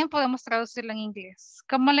también podemos traducirlo en inglés.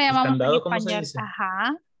 ¿Cómo le ¿El llamamos en candado cómo se español? dice?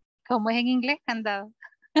 Ajá. ¿Cómo es en inglés, candado?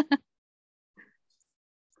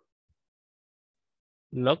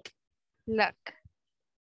 Look. Lock.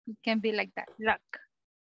 It can be like that. Lock.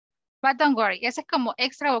 But don't worry. Ese es como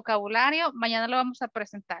extra vocabulario. Mañana lo vamos a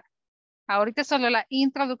presentar. Ahorita solo la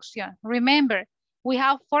introducción. Remember, we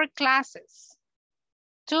have 4 classes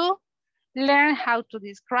to learn how to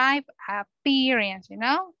describe appearance, you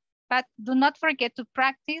know? But do not forget to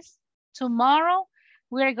practice. Tomorrow,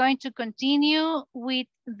 we are going to continue with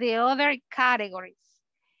the other categories.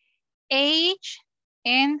 Age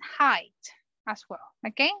and height as well,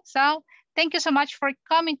 okay? So, thank you so much for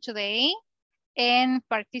coming today and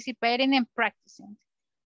participating and practicing.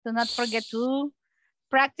 Do not forget to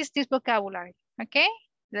practice this vocabulary, okay?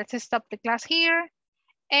 Let's stop the class here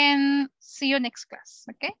and see you next class,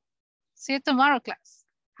 okay? See you tomorrow, class.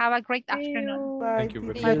 Have a great afternoon. Thank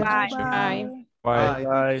you very Bye. much. Bye. Bye.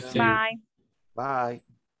 Bye. See you. Bye. Bye.